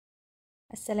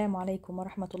Assalamu alaikum wa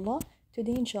rahmatullah.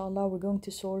 Today, inshallah, we're going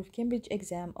to solve Cambridge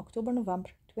exam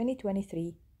October-November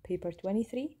 2023, paper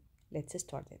 23. Let's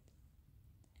start it.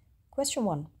 Question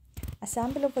 1. A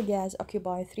sample of a gas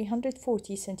occupies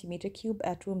 340 centimeter cube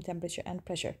at room temperature and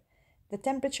pressure. The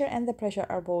temperature and the pressure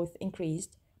are both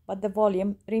increased, but the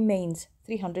volume remains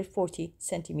 340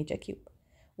 centimeter cube.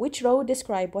 Which row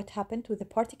describe what happened to the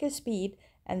particle speed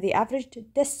and the average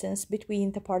distance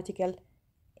between the particle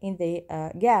in the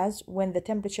gas when the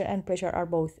temperature and pressure are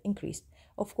both increased?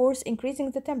 Of course,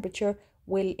 increasing the temperature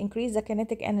will increase the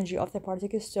kinetic energy of the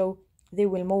particles, so they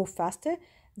will move faster.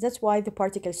 That's why the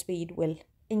particle speed will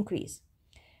increase.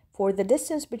 For the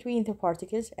distance between the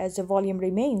particles, as the volume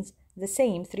remains the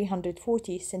same,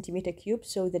 340 centimeter cube,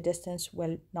 so the distance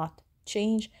will not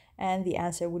change, and the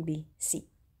answer will be C.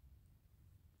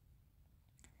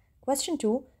 Question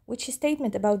 2. Which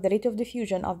statement about the rate of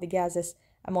diffusion of the gases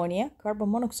ammonia, carbon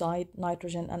monoxide,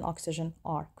 nitrogen, and oxygen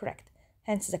are correct?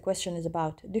 Hence, the question is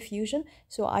about diffusion,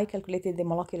 so I calculated the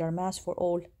molecular mass for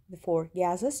all the four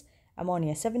gases: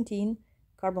 ammonia 17,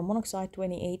 carbon monoxide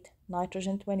 28,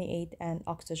 nitrogen 28, and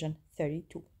oxygen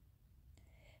 32.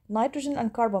 Nitrogen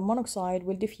and carbon monoxide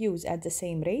will diffuse at the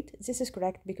same rate. This is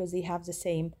correct because they have the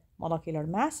same molecular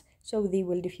mass, so they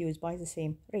will diffuse by the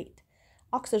same rate.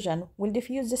 Oxygen will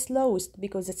diffuse the slowest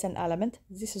because it's an element.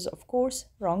 This is of course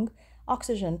wrong.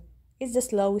 Oxygen is the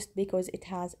slowest because it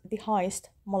has the highest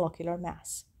molecular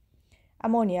mass.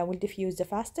 Ammonia will diffuse the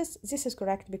fastest. This is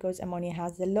correct because ammonia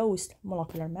has the lowest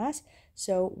molecular mass.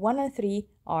 So 1 and 3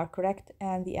 are correct,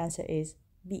 and the answer is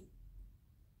B.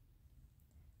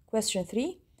 Question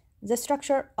 3. The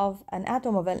structure of an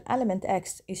atom of an element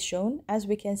X is shown. As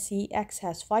we can see, X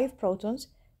has 5 protons,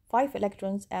 5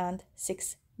 electrons, and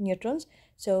 6 neutrons.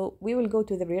 So we will go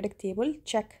to the periodic table,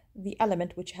 check the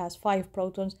element which has 5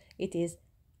 protons. It is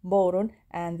boron,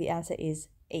 and the answer is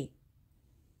A.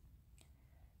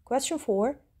 Question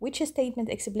 4. Which statement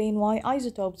explains why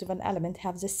isotopes of an element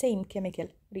have the same chemical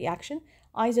reaction?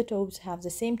 Isotopes have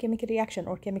the same chemical reaction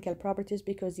or chemical properties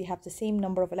because they have the same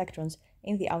number of electrons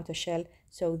in the outer shell,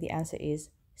 so the answer is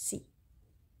C.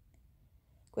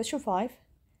 Question 5.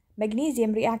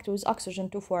 Magnesium reacts with oxygen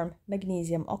to form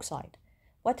magnesium oxide.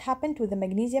 What happened to the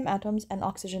magnesium atoms and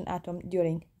oxygen atom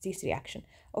during this reaction?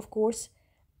 Of course,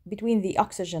 between the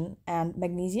oxygen and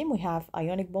magnesium, we have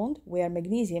ionic bond where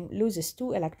magnesium loses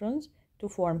 2 electrons to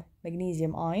form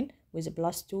magnesium ion with a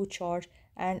 +2 charge,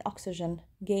 and oxygen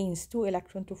gains 2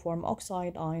 electrons to form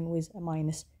oxide ion with a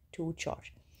 -2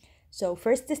 charge. So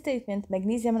first statement,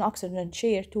 magnesium and oxygen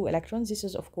share 2 electrons. This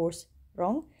is of course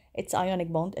wrong. It's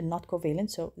ionic bond and not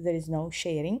covalent, so there is no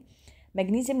sharing.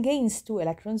 Magnesium gains 2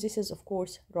 electrons. This is of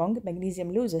course wrong.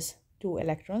 Magnesium loses 2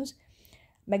 electrons.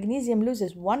 Magnesium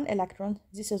loses 1 electron.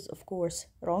 This is of course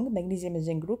wrong. Magnesium is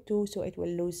in group 2, so it will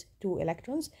lose 2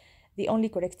 electrons. The only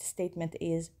correct statement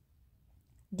is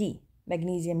D.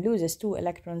 Magnesium loses 2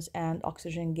 electrons and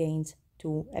oxygen gains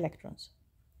 2 electrons.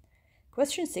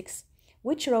 Question 6.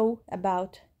 Which row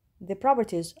about the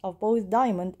properties of both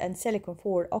diamond and silicon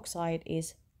 4 oxide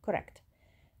is correct?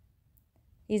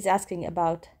 He's asking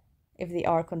about if they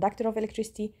are conductor of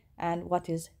electricity and what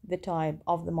is the type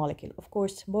of the molecule. Of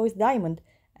course, both diamond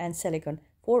and silicon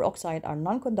 4 oxide are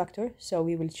non-conductor, so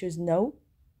we will choose no.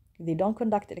 They don't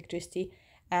conduct electricity,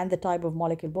 and the type of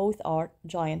molecule both are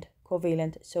giant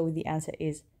covalent, so the answer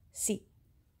is C.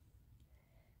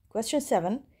 Question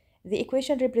 7. The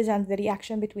equation represents the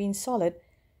reaction between solid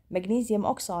magnesium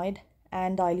oxide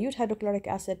and dilute hydrochloric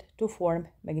acid to form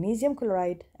magnesium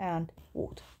chloride and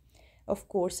water. Of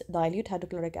course, dilute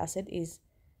hydrochloric acid is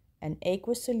an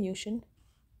aqueous solution.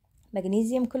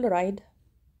 Magnesium chloride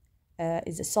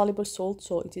is a soluble salt,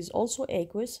 so it is also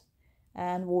aqueous,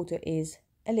 and water is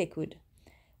a liquid.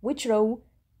 Which row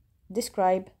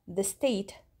describe the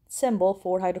state symbol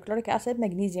for hydrochloric acid,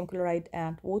 magnesium chloride,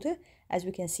 and water? As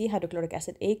we can see, hydrochloric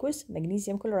acid aqueous,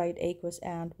 magnesium chloride aqueous,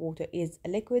 and water is a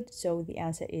liquid, so the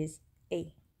answer is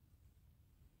A.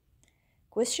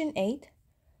 Question 8.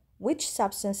 Which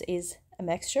substance is a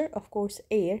mixture? Of course,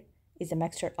 air is a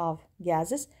mixture of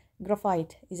gases,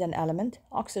 graphite is an element,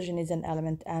 oxygen is an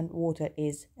element, and water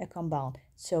is a compound,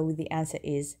 so the answer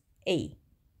is A.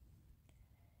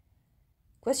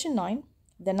 Question 9.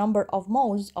 The number of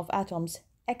moles of atoms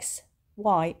X,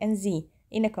 Y, and Z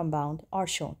in a compound are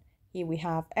shown. Here we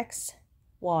have X,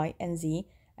 Y, and Z,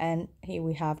 and here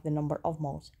we have the number of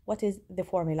moles. What is the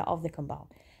formula of the compound?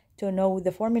 To know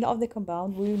the formula of the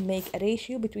compound, we will make a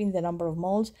ratio between the number of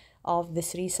moles of the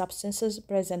 3 substances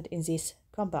present in this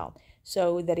compound.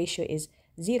 So the ratio is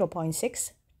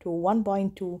 0.6 to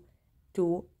 1.2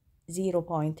 to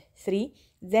 0.3.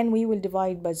 Then we will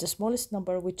divide by the smallest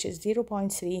number, which is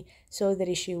 0.3. So the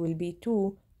ratio will be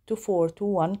 2 to 4 to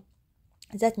 1.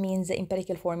 That means the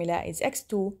empirical formula is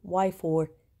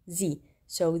X2Y4Z.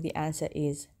 So the answer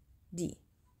is D.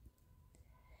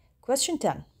 Question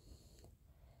 10.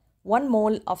 1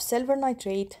 mole of silver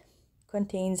nitrate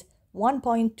contains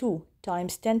 1.2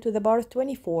 times 10 to the power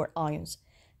 24 ions.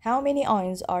 How many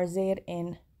ions are there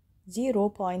in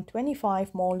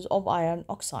 0.25 moles of iron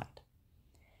oxide?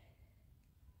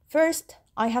 First,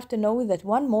 I have to know that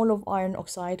 1 mole of iron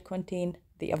oxide contains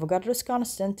the Avogadro's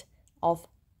constant of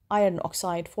iron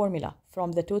oxide formula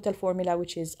from the total formula,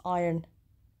 which is iron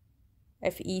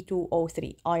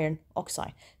Fe2O3, iron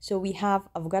oxide. So we have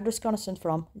Avogadro's constant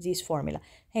from this formula.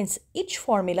 Hence, each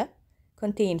formula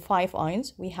contains 5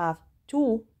 ions. We have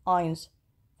 2 ions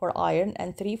for iron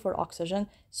and 3 for oxygen.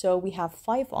 So we have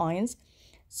 5 ions.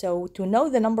 So to know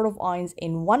the number of ions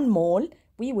in 1 mole,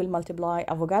 we will multiply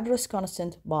Avogadro's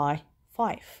constant by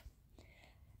 5.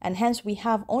 And hence we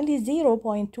have only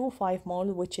 0.25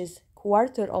 mole, which is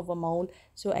quarter of a mole.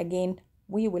 So again,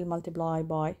 we will multiply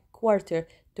by quarter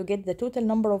to get the total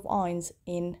number of ions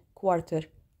in quarter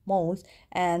moles.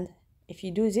 And if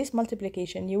you do this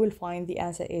multiplication, you will find the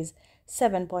answer is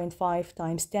 7.5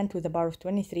 times 10 to the power of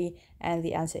 23, and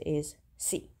the answer is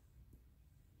C.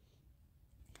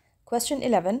 Question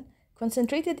 11.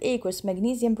 Concentrated aqueous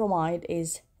magnesium bromide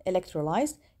is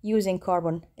electrolyzed using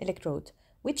carbon electrode.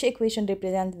 Which equation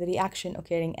represents the reaction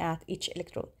occurring at each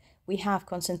electrode? We have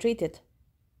concentrated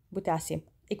potassium,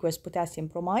 aqueous potassium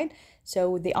bromide.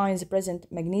 So the ions present,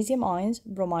 magnesium ions,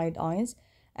 bromide ions,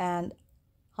 and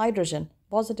hydrogen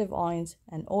positive ions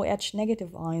and OH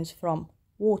negative ions from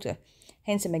water.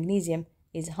 Hence, magnesium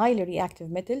is highly reactive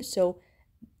metal. So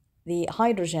the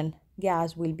hydrogen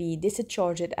gas will be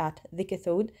discharged at the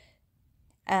cathode.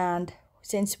 And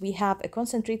since we have a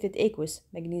concentrated aqueous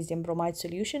magnesium bromide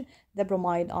solution, the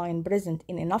bromide ion present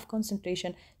in enough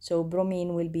concentration, so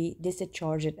bromine will be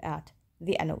discharged at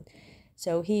the anode.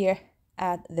 So here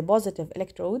at the positive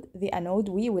electrode, the anode,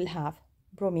 we will have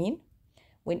bromine.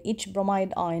 When each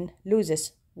bromide ion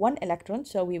loses 1 electron,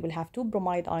 so we will have 2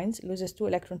 bromide ions, loses 2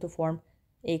 electrons to form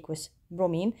aqueous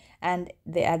bromine. And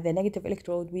at the negative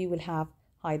electrode, we will have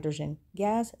hydrogen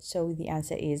gas. So the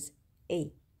answer is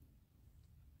A.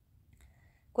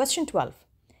 Question 12.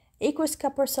 Aqueous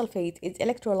copper sulfate is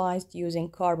electrolyzed using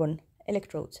carbon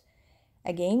electrodes.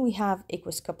 Again, we have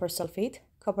aqueous copper sulfate,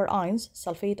 copper ions,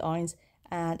 sulfate ions,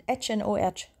 and H and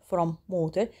OH from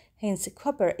water. Hence,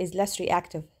 copper is less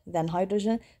reactive than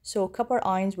hydrogen, so copper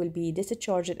ions will be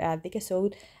discharged at the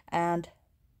cathode, and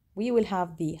we will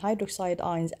have the hydroxide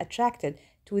ions attracted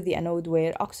to the anode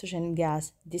where oxygen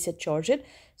gas discharged.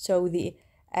 So the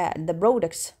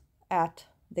products at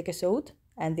the cathode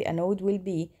and the anode will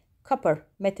be copper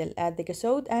metal at the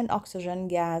cathode and oxygen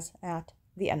gas at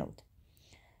the anode.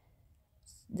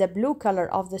 The blue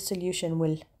color of the solution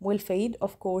will fade,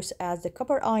 of course, as the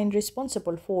copper ion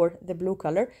responsible for the blue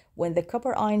color. When the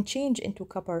copper ion change into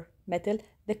copper metal,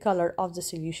 the color of the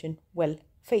solution will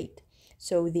fade.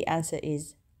 So the answer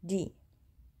is D.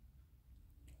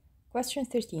 Question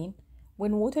 13.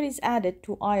 When water is added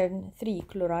to iron 3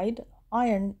 chloride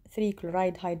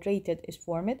hydrated is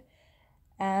formed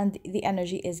and the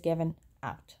energy is given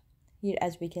out. Here,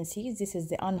 as we can see, this is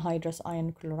the anhydrous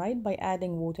iron chloride. By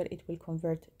adding water, it will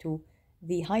convert to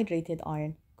the hydrated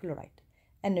iron chloride.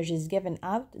 Energy is given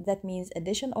out. That means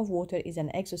addition of water is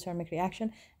an exothermic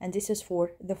reaction, and this is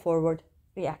for the forward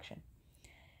reaction.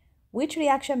 Which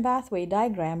reaction pathway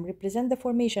diagram represents the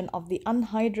formation of the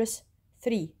anhydrous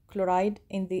 3 chloride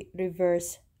in the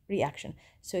reverse reaction?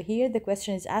 So here the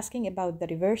question is asking about the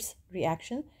reverse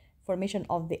reaction, formation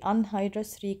of the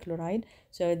anhydrous 3 chloride.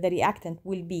 So the reactant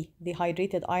will be the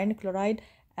hydrated iron chloride,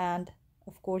 and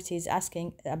of course he's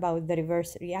asking about the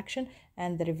reverse reaction,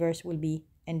 and the reverse will be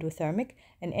endothermic.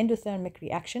 An endothermic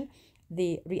reaction,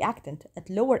 the reactant at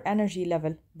lower energy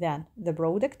level than the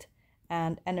product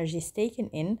and energy is taken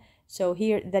in. So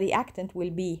here the reactant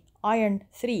will be iron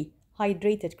 3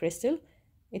 hydrated crystal.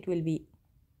 It will be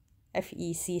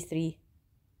FeC3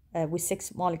 with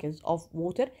 6 molecules of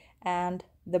water, and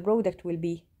the product will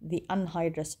be the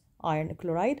anhydrous iron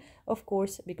chloride, of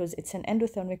course, because it's an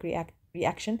endothermic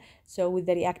reaction, so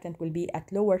the reactant will be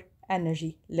at lower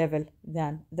energy level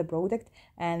than the product,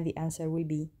 and the answer will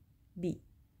be B.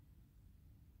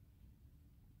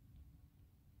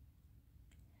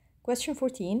 Question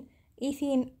 14.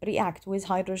 Ethene react with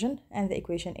hydrogen, and the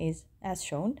equation is as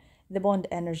shown. The bond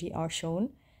energy are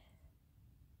shown.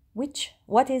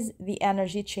 What is the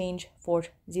energy change for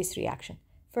this reaction?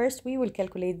 First, we will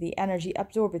calculate the energy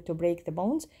absorbed to break the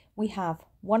bonds. We have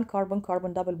 1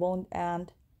 carbon-carbon double bond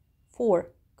and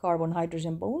 4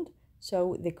 carbon-hydrogen bond.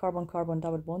 So the carbon-carbon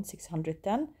double bond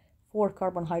 610, 4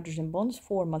 carbon-hydrogen bonds,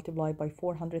 4 multiplied by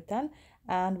 410,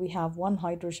 and we have 1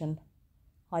 hydrogen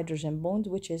bond,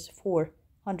 which is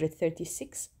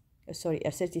 436,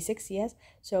 36, yes.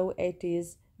 So it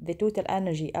is the total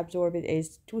energy absorbed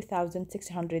is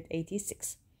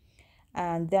 2686.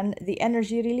 And then the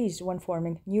energy released when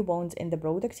forming new bonds in the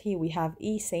products. Here we have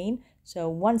ethane, so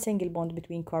 1 single bond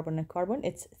between carbon and carbon,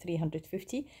 it's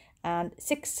 350, and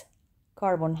 6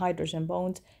 carbon hydrogen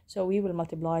bonds, so we will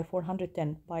multiply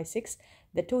 410 by 6.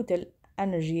 The total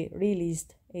energy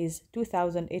released is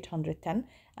 2810,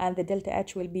 and the delta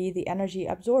H will be the energy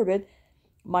absorbed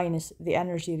minus the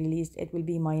energy released. It will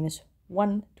be minus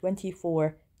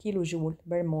 124 kilojoule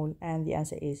per mole, and the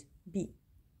answer is B.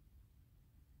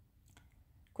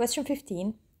 Question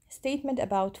 15. Statement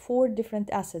about 4 different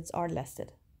acids are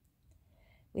listed.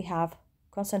 We have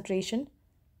concentration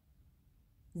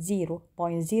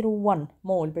 0.01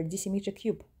 mole per decimeter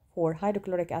cube for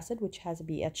hydrochloric acid, which has a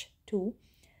pH 2,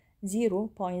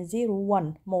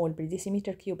 0.01 mole per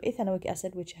decimeter cube ethanoic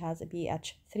acid, which has a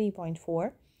pH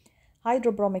 3.4.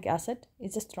 Hydrobromic acid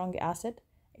is a strong acid.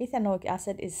 Ethanoic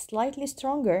acid is slightly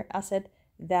stronger acid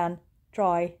than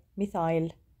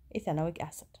trimethyl ethanoic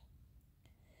acid.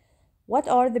 What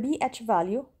are the pH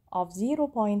value of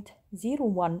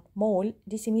 0.01 mole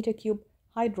decimeter cube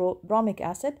hydrobromic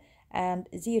acid and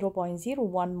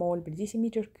 0.01 mole per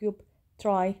decimeter cube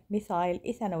trimethyl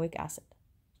ethanoic acid?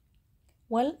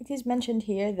 Well, it is mentioned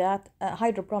here that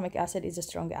hydrobromic acid is a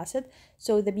strong acid,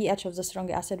 so the pH of the strong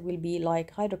acid will be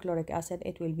like hydrochloric acid,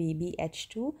 it will be pH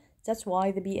 2. That's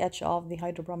why the pH of the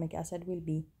hydrobromic acid will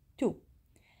be 2.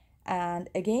 And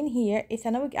again here,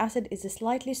 ethanoic acid is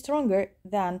slightly stronger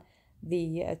than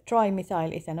the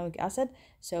trimethyl ethanoic acid.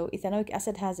 So ethanoic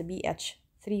acid has a pH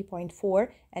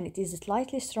 3.4 and it is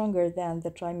slightly stronger than the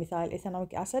trimethyl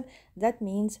ethanoic acid. That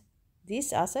means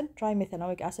this acid,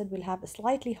 trimethanoic acid, will have a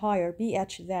slightly higher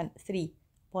pH than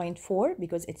 3.4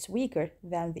 because it's weaker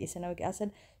than the ethanoic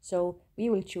acid. So we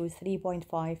will choose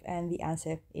 3.5 and the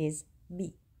answer is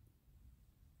B.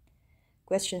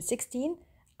 Question 16.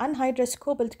 Anhydrous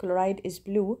cobalt chloride is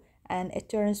blue and it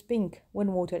turns pink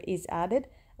when water is added.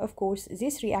 Of course,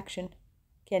 this reaction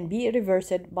can be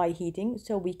reversed by heating,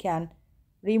 so we can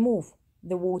remove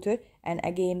the water and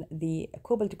again the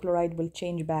cobalt chloride will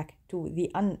change back to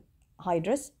the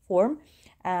anhydrous form,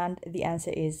 and the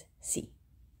answer is C.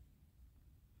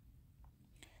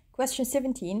 Question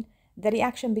 17. The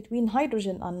reaction between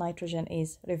hydrogen and nitrogen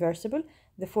is reversible.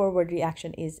 The forward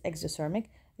reaction is exothermic.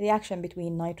 Reaction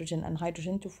between nitrogen and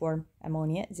hydrogen to form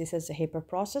ammonia. This is a Haber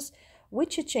process.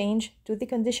 Which change to the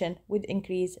condition would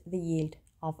increase the yield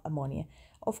of ammonia?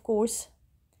 Of course,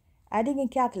 adding a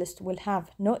catalyst will have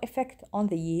no effect on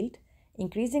the yield.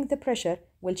 Increasing the pressure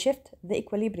will shift the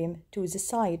equilibrium to the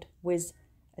side with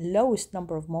lowest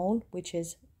number of mole, which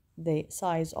is the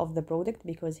size of the product,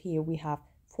 because here we have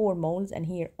 4 moles and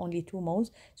here only 2 moles.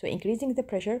 So increasing the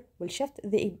pressure will shift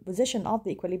the position of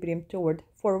the equilibrium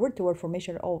forward toward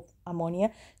formation of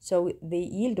ammonia. So the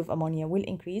yield of ammonia will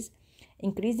increase.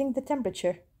 Increasing the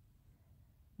temperature,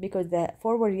 because the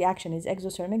forward reaction is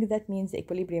exothermic, that means the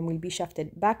equilibrium will be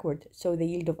shifted backward. So the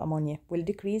yield of ammonia will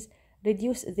decrease.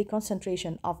 Reduce the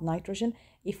concentration of nitrogen.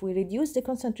 If we reduce the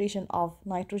concentration of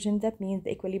nitrogen, that means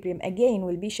the equilibrium again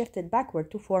will be shifted backward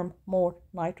to form more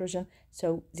nitrogen.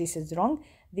 So this is wrong.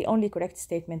 The only correct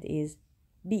statement is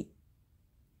B.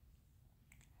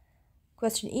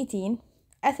 Question 18.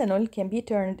 Ethanol can be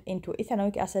turned into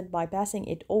ethanoic acid by passing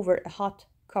it over a hot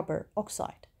copper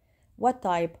oxide. What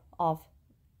type of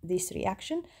this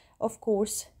reaction? Of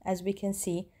course, as we can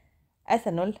see,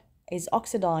 ethanol is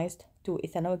oxidized to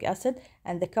ethanoic acid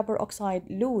and the copper oxide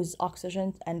loses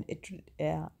oxygen and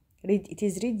it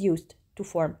is reduced to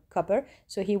form copper.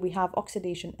 So here we have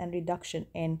oxidation and reduction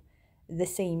in the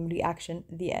same reaction.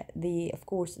 Of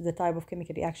course, the type of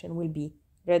chemical reaction will be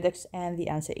redox, and the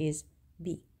answer is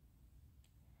B.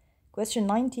 Question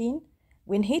 19.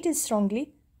 When heated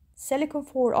strongly, silicon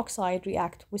 4 oxide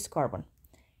react with carbon.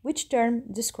 Which term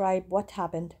describe what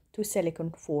happened to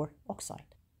silicon 4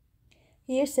 oxide?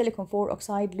 Here, silicon 4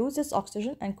 oxide loses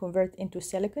oxygen and converts into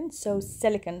silicon, so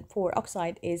silicon 4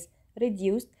 oxide is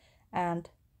reduced, and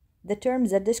the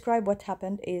terms that describe what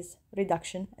happened is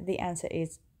reduction. The answer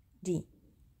is D.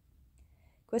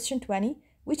 Question 20.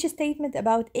 Which statement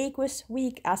about aqueous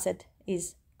weak acid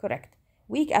is correct?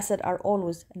 Weak acid are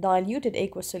always diluted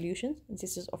aqueous solutions.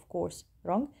 This is of course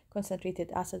wrong.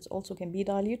 Concentrated acids also can be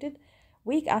diluted.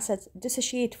 Weak acids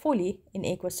dissociate fully in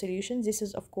aqueous solutions. This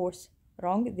is of course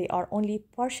Wrong, they are only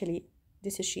partially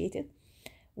dissociated.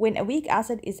 When a weak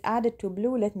acid is added to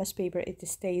blue litmus paper, it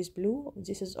stays blue.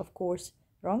 This is of course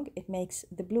wrong. It makes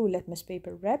the blue litmus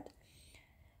paper red.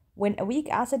 When a weak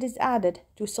acid is added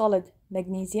to solid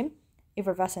magnesium,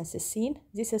 effervescence is seen.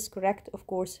 This is correct, of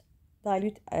course.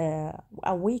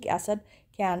 A weak acid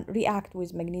can react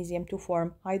with magnesium to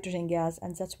form hydrogen gas,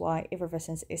 and that's why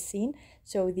effervescence is seen.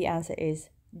 So the answer is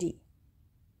D.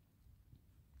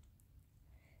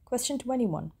 Question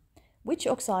 21. Which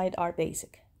oxide are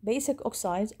basic? Basic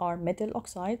oxides are metal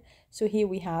oxide. So here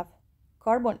we have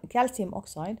calcium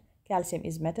oxide. Calcium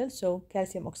is metal, so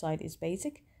calcium oxide is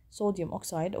basic. Sodium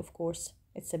oxide, of course,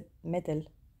 it's a metal,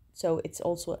 so it's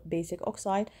also a basic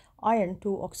oxide. Iron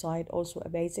 2 oxide, also a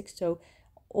basic. So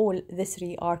all the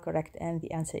three are correct, and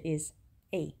the answer is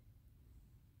A.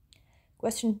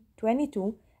 Question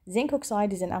 22. Zinc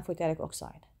oxide is an amphoteric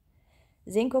oxide.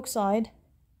 Zinc oxide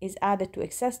is added to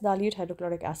excess dilute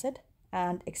hydrochloric acid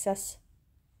and excess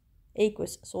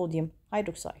aqueous sodium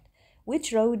hydroxide.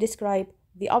 Which row describe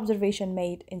the observation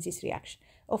made in this reaction?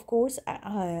 Of course,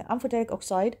 amphoteric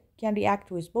oxide can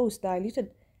react with both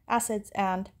diluted acids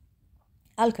and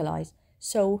alkalis,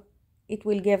 so it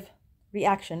will give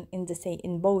reaction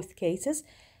in both cases,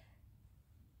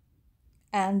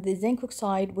 and the zinc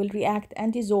oxide will react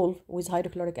and dissolve with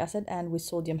hydrochloric acid and with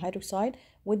sodium hydroxide,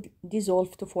 would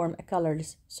dissolve to form a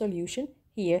colorless solution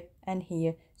here and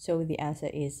here, so the answer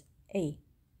is A.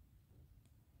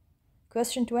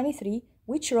 Question 23.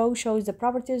 Which row shows the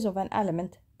properties of an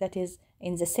element that is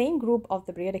in the same group of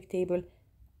the periodic table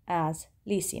as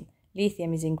lithium?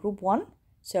 Lithium is in group 1,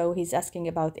 so he's asking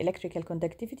about electrical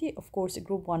conductivity. Of course,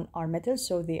 group 1 are metals,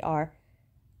 so they are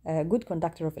a good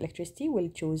conductor of electricity. We'll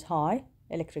choose high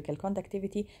electrical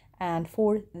conductivity. And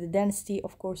for the density,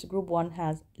 of course, group 1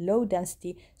 has low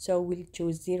density, so we'll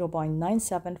choose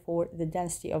 0.97 for the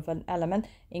density of an element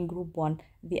in group 1.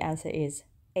 The answer is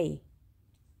A.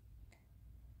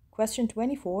 Question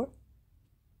 24.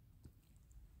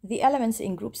 The elements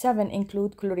in group 7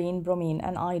 include chlorine, bromine,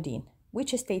 and iodine.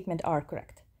 Which statement are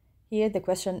correct? Here the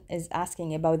question is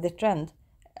asking about the trend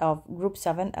of group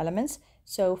 7 elements.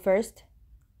 So first,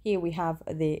 here we have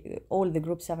all the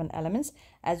group 7 elements.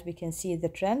 As we can see, the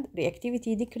trend,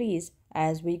 reactivity decrease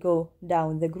as we go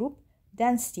down the group,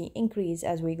 density increase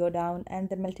as we go down, and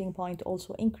the melting point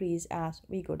also increase as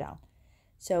we go down.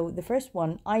 So the first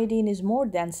one, iodine is more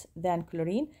dense than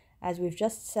chlorine. As we've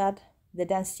just said, the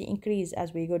density increase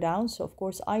as we go down. So of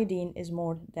course, iodine is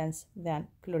more dense than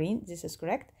chlorine. This is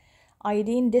correct.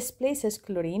 Iodine displaces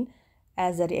chlorine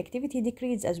as the reactivity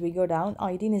decreases as we go down.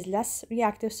 Iodine is less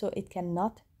reactive, so it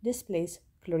cannot displace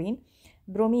chlorine.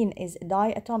 Bromine is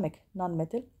diatomic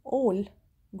nonmetal. All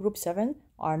group 7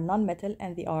 are nonmetal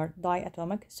and they are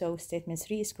diatomic, so statement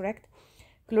 3 is correct.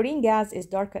 Chlorine gas is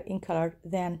darker in color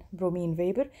than bromine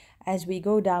vapor. As we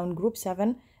go down group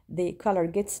 7, the color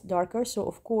gets darker, so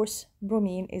of course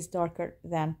bromine is darker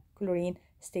than chlorine.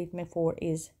 Statement 4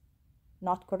 is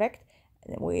not correct.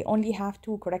 We only have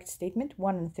two correct statements,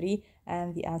 1 and 3,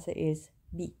 and the answer is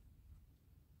B.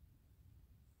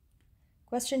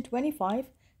 Question 25.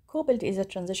 Cobalt is a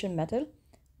transition metal.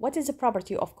 What is the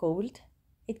property of cobalt?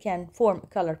 It can form a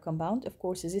color compound. Of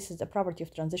course, this is the property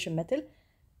of transition metal.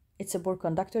 It's a poor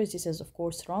conductor. This is of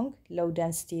course wrong. Low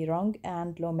density, wrong,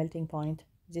 and low melting point.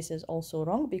 This is also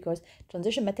wrong because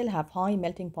transition metal have high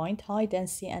melting point, high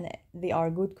density, and they are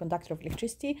a good conductor of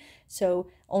electricity. So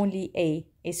only A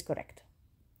is correct.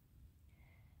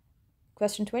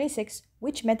 Question 26.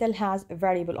 Which metal has a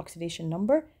variable oxidation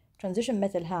number? Transition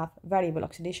metal have variable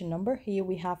oxidation number. Here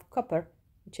we have copper,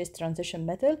 which is transition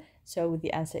metal. So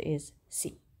the answer is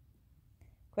C.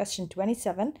 Question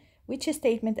 27. Which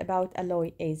statement about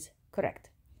alloy is correct?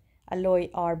 Alloy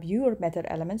are pure metal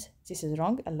elements. This is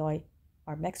wrong. Alloy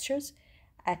are mixtures.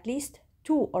 At least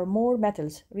 2 or more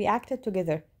metals reacted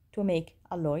together to make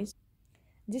alloys.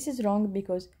 This is wrong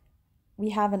because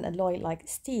we have an alloy like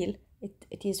steel.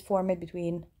 It is formed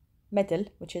between metal,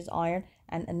 which is iron,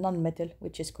 and a non-metal,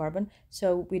 which is carbon.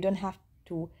 So we don't have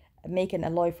to make an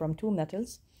alloy from 2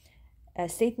 metals.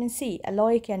 Statement C,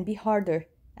 alloy can be harder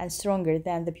and stronger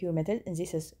than the pure metal, and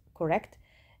this is correct.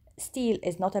 Steel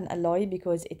is not an alloy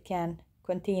because it can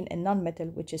contain a non-metal,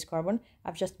 which is carbon.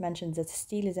 I've just mentioned that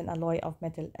steel is an alloy of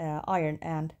metal, iron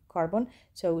and carbon.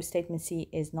 So statement C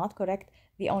is not correct.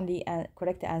 The only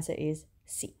correct answer is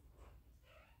C.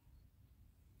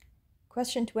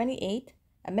 Question 28.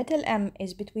 A metal M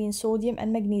is between sodium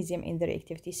and magnesium in the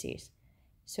reactivity series.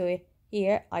 So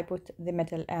here I put the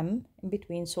metal M in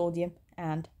between sodium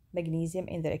and magnesium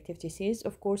in the reactivity series.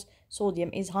 Of course, sodium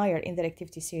is higher in the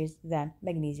reactivity series than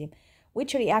magnesium.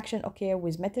 Which reaction occurs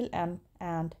with metal M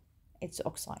and its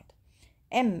oxide.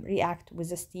 M react with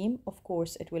the steam. Of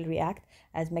course, it will react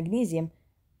as magnesium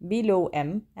below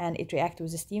M, and it reacts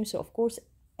with the steam. So of course,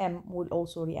 M will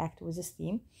also react with the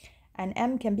steam. And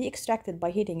M can be extracted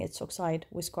by heating its oxide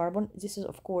with carbon. This is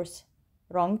of course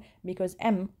wrong, because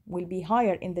M will be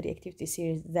higher in the reactivity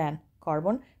series than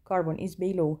carbon. Carbon is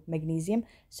below magnesium,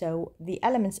 so the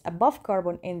elements above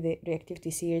carbon in the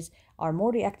reactivity series are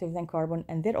more reactive than carbon,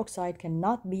 and their oxide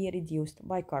cannot be reduced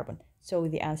by carbon. So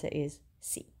the answer is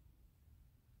C.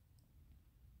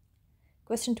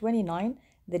 Question 29.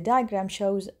 The diagram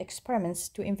shows experiments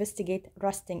to investigate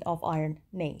rusting of iron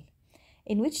nail.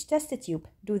 In which test tube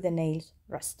do the nails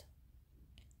rust?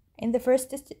 In the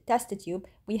first test tube,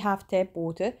 we have tap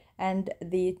water, and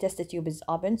the test tube is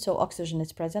open, so oxygen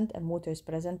is present and water is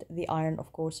present. The iron,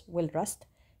 of course, will rust.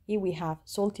 Here we have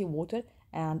salty water,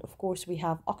 and of course we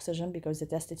have oxygen because the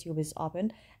test tube is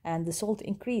open, and the salt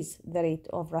increase the rate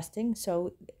of rusting.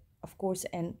 So, of course,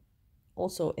 and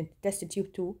also in test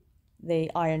tube 2, the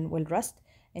iron will rust.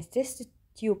 In test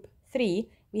tube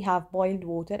 3, we have boiled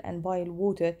water, and boiled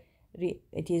water,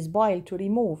 it is boiled to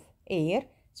remove air.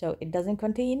 So it doesn't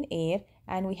contain air,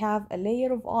 and we have a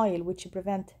layer of oil which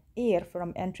prevent air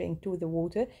from entering to the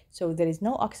water. So there is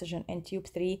no oxygen in tube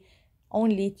 3,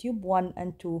 only tube 1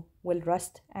 and 2 will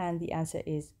rust, and the answer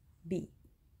is B.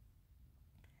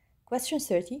 Question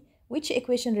 30. Which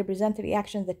equation represents the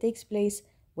reaction that takes place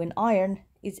when iron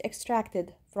is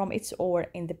extracted from its ore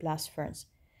in the blast furnace?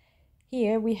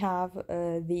 Here we have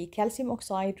the calcium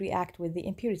oxide react with the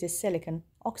impurity silicon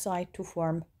oxide to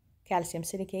form calcium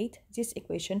silicate. This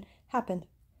equation happened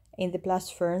in the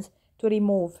blast furnace to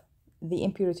remove the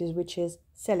impurities, which is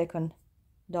silicon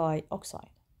dioxide.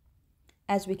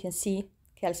 As we can see,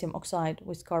 calcium oxide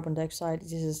with carbon dioxide,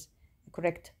 this is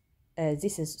correct.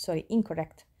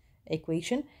 Incorrect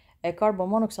equation. Carbon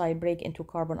monoxide break into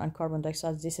carbon and carbon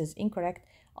dioxide. This is incorrect.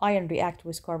 Iron react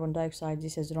with carbon dioxide.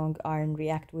 This is wrong. Iron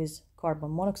react with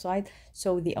carbon monoxide.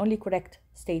 So the only correct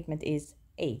statement is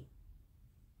A.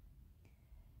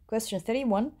 Question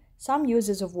 31. Some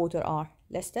uses of water are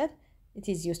listed. It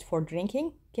is used for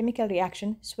drinking, chemical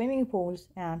reaction, swimming pools,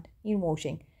 and in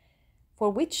washing. For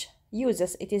which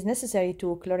uses it is necessary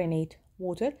to chlorinate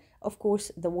water? Of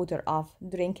course, the water of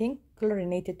drinking,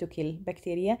 chlorinated to kill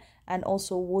bacteria, and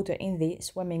also water in the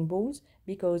swimming pools,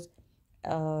 because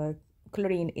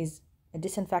chlorine is a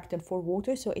disinfectant for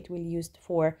water, so it will be used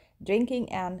for drinking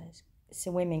and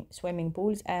swimming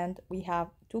pools. And we have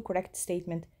two correct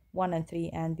statements, 1 and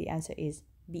 3, and the answer is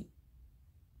B.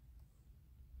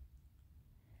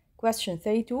 Question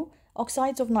 32.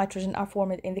 Oxides of nitrogen are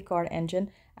formed in the car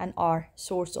engine and are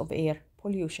source of air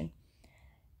pollution.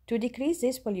 To decrease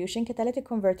this pollution, catalytic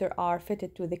converters are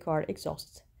fitted to the car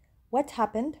exhausts. What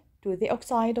happened to the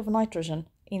oxide of nitrogen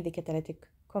in the catalytic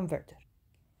converter?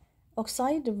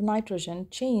 Oxide of nitrogen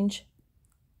change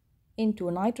into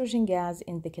nitrogen gas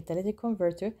in the catalytic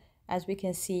converter. As we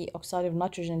can see, oxide of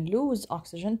nitrogen lose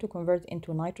oxygen to convert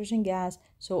into nitrogen gas,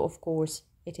 so of course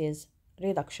it is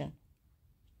reduction.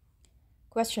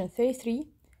 Question 33.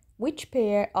 Which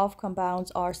pair of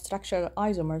compounds are structural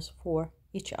isomers for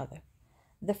each other?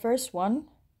 The first one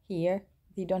here,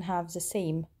 they don't have the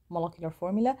same molecular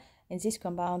formula. In this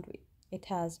compound, it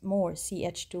has more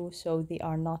CH2, so they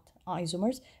are not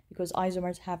isomers, because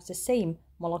isomers have the same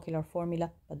molecular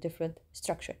formula but different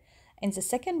structure. In the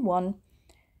second one,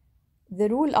 the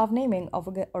rule of naming of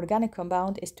organic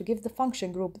compound is to give the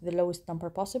function group the lowest number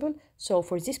possible. So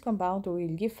for this compound, we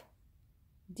will give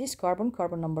this carbon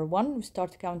number 1. We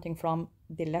start counting from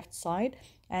the left side,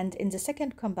 and in the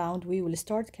second compound, we will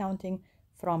start counting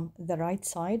from the right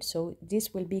side. So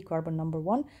this will be carbon number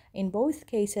 1. In both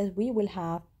cases, we will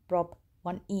have prop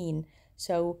 1-ene.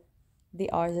 So they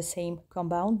are the same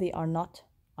compound. They are not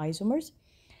isomers.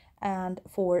 And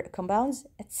for compounds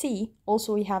at C,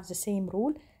 also we have the same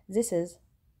rule. This is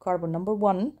carbon number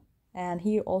 1, and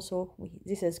here also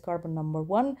this is carbon number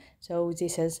 1. So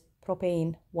this is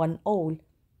propane 1-ol.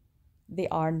 They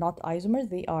are not isomers.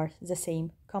 They are the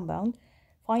same compound.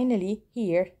 Finally,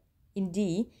 here in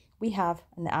D, we have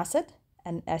an acid,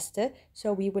 an ester,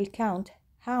 so we will count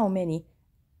how many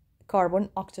carbon,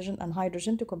 oxygen, and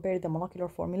hydrogen to compare the molecular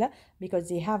formula, because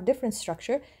they have different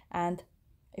structure. And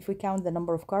if we count the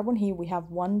number of carbon, here we have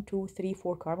 1, 2, 3,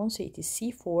 4 carbons, so it is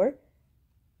C4,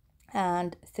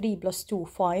 and 3 plus 2,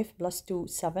 5, plus 2,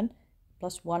 7,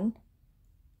 plus 1,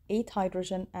 8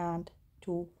 hydrogen, and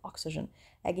 2 oxygen.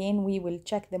 Again, we will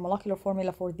check the molecular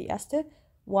formula for the ester.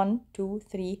 1, 2,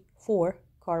 3, 4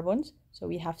 carbons, so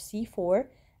we have C4,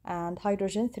 and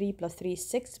hydrogen 3 plus 3 is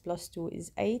 6, plus 2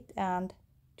 is 8, and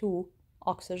 2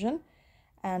 oxygen.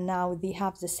 And now they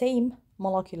have the same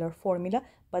molecular formula,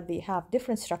 but they have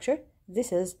different structure.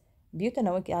 This is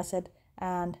butanoic acid,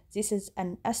 and this is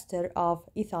an ester of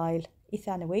ethyl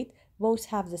ethanoate. Both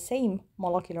have the same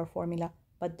molecular formula,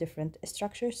 but different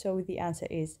structure, so the answer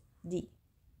is D.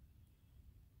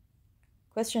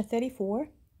 Question 34.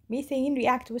 Methane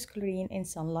reacts with chlorine in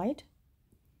sunlight.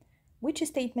 Which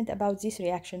statement about this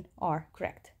reaction are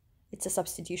correct? It's a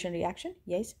substitution reaction.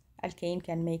 Yes, alkane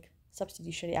can make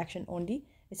substitution reaction only.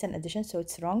 It's an addition, so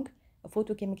it's wrong. A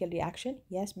photochemical reaction.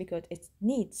 Yes, because it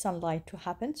needs sunlight to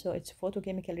happen, so it's a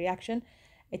photochemical reaction.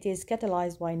 It is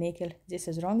catalyzed by nickel. This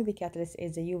is wrong. The catalyst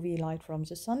is the UV light from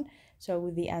the sun,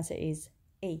 so the answer is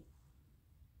A.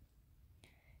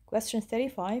 Question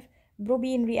 35.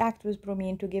 Bromine reacts with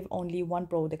bromine to give only one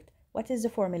product. What is the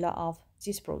formula of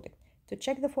this product? To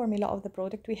check the formula of the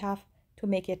product, we have to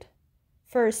make it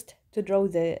first to draw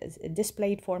the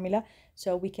displayed formula,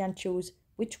 so we can choose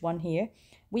which one here.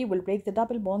 We will break the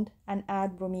double bond and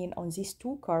add bromine on these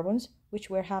two carbons, which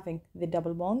we're having the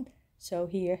double bond. So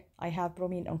here I have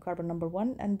bromine on carbon number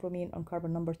 1 and bromine on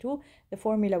carbon number 2. The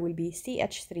formula will be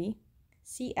CH3,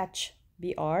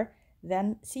 CHBr,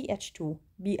 then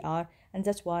CH2Br, and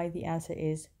that's why the answer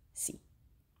is C.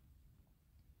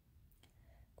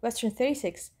 Question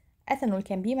 36. Ethanol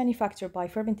can be manufactured by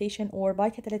fermentation or by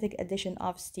catalytic addition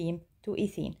of steam to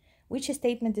ethene. Which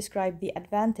statement describes the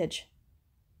advantage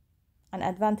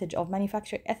of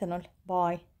manufacturing ethanol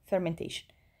by fermentation?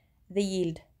 The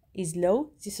yield is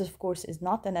low. This, of course, is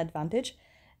not an advantage.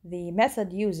 The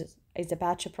method used is a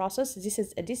batch process. This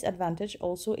is a disadvantage.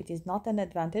 Also, it is not an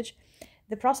advantage.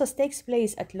 The process takes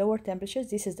place at lower temperatures.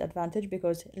 This is the advantage,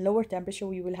 because lower temperature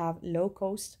we will have low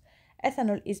cost.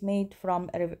 Ethanol is made from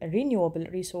a renewable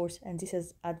resource, and this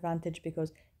is advantage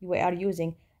because we are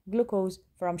using glucose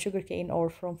from sugarcane or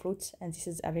from fruits, and this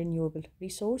is a renewable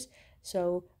resource.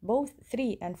 So both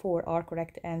 3 and 4 are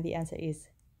correct, and the answer is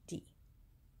D.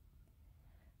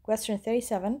 Question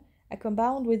 37. A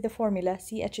compound with the formula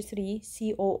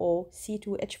CH3COO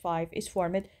C2H5 is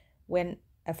formed when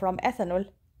from ethanol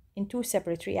in two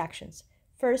separate reactions.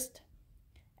 First,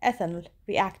 ethanol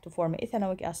react to form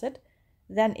ethanoic acid.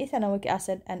 Then ethanoic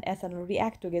acid and ethanol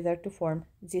react together to form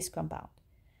this compound.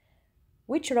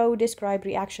 Which row describe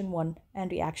reaction 1 and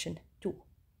reaction 2?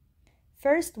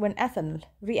 First, when ethanol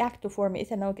react to form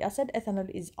ethanoic acid, ethanol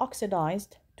is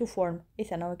oxidized to form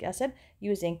ethanoic acid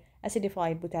using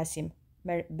acidified potassium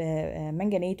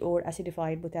manganate or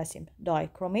acidified potassium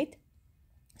dichromate.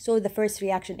 So the first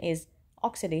reaction is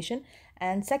oxidation,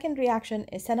 and second reaction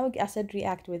is ethanoic acid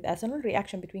react with ethanol,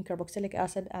 reaction between carboxylic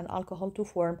acid and alcohol to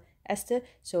form ester,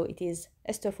 so it is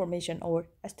ester formation or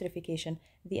esterification.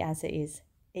 The answer is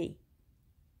A.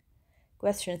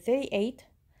 Question 38.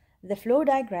 The flow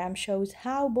diagram shows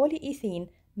how polyethylene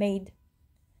made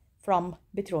from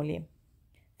petroleum.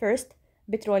 First,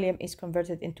 petroleum is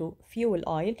converted into fuel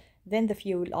oil, then the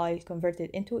fuel oil converted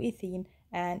into ethene,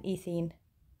 and ethene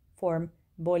form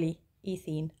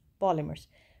polyethylene polymers.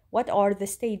 What are the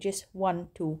stages 1,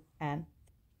 2, and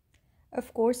 3?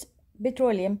 Of course,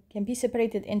 petroleum can be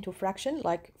separated into fraction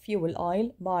like fuel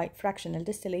oil by fractional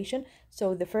distillation.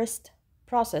 So the first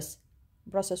process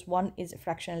 1 is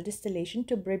fractional distillation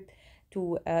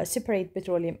to separate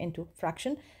petroleum into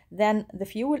fraction. Then the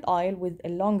fuel oil with a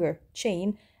longer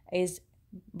chain is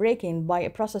breaking by a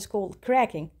process called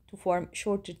cracking to form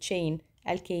shorter chain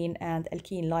alkane and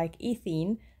alkene like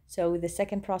ethene. So the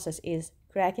second process is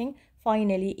cracking.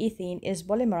 Finally, ethene is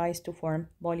polymerized to form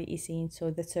polyethylene.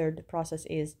 So the third process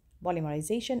is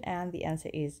polymerization, and the answer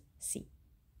is C.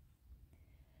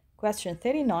 Question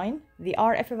 39. The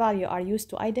RF value are used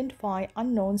to identify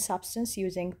unknown substance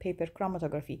using paper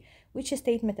chromatography. Which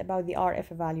statement about the RF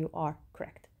value are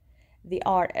correct? The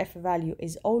RF value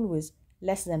is always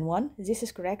less than 1. This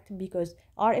is correct because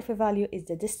RF value is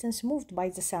the distance moved by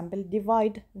the sample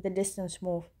divide the distance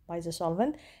moved by the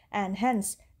solvent, and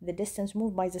hence the distance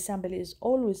moved by the sample is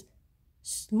always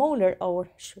smaller or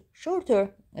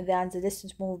shorter than the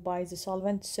distance moved by the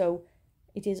solvent, so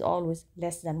it is always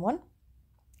less than 1.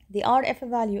 The RF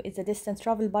value is the distance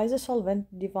traveled by the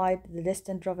solvent divide the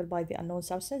distance traveled by the unknown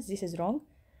substance. This is wrong.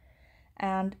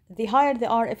 And the higher the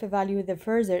RF value, the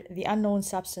further the unknown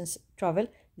substance travel.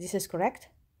 This is correct.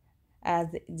 As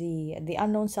the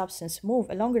unknown substance move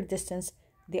a longer distance,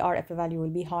 the RF value will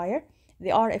be higher. The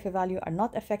RF value are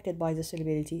not affected by the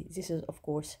solubility. This is, of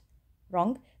course,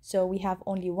 wrong. So we have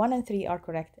only 1 and 3 are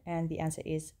correct, and the answer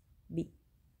is B.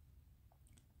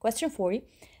 Question 40.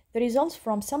 The results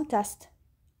from some test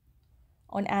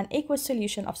on an aqueous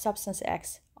solution of substance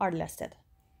X are listed.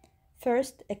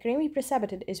 First, a creamy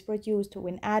precipitate is produced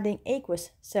when adding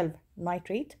aqueous silver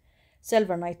nitrate.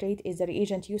 Silver nitrate is the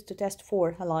reagent used to test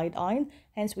for halide ion.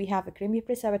 Hence, we have a creamy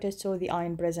precipitate, so the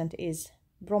ion present is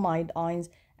bromide ions,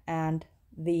 and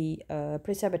the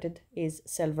precipitate is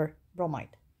silver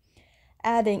bromide.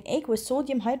 Adding aqueous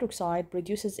sodium hydroxide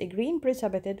produces a green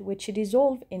precipitate which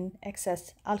dissolves in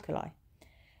excess alkali.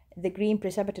 The green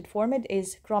precipitate formed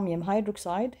is chromium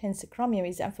hydroxide, hence chromium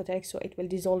is amphoteric, so it will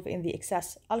dissolve in the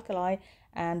excess alkali,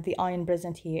 and the ion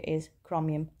present here is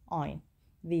chromium ion.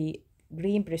 The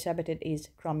green precipitate is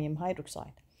chromium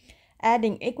hydroxide.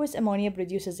 Adding aqueous ammonia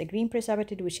produces a green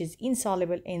precipitate which is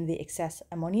insoluble in the excess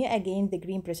ammonia. Again, the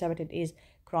green precipitate is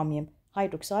chromium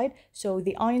hydroxide. So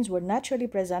the ions were naturally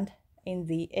present in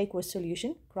the aqueous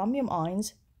solution, chromium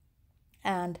ions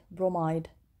and bromide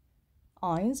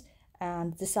ions,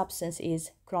 and the substance is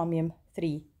chromium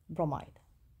 3 bromide.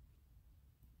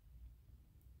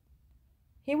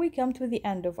 Here we come to the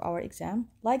end of our exam.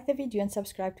 Like the video and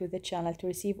subscribe to the channel to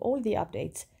receive all the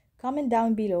updates. Comment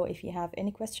down below if you have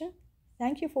any question.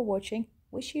 Thank you for watching.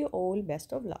 Wish you all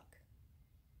best of luck.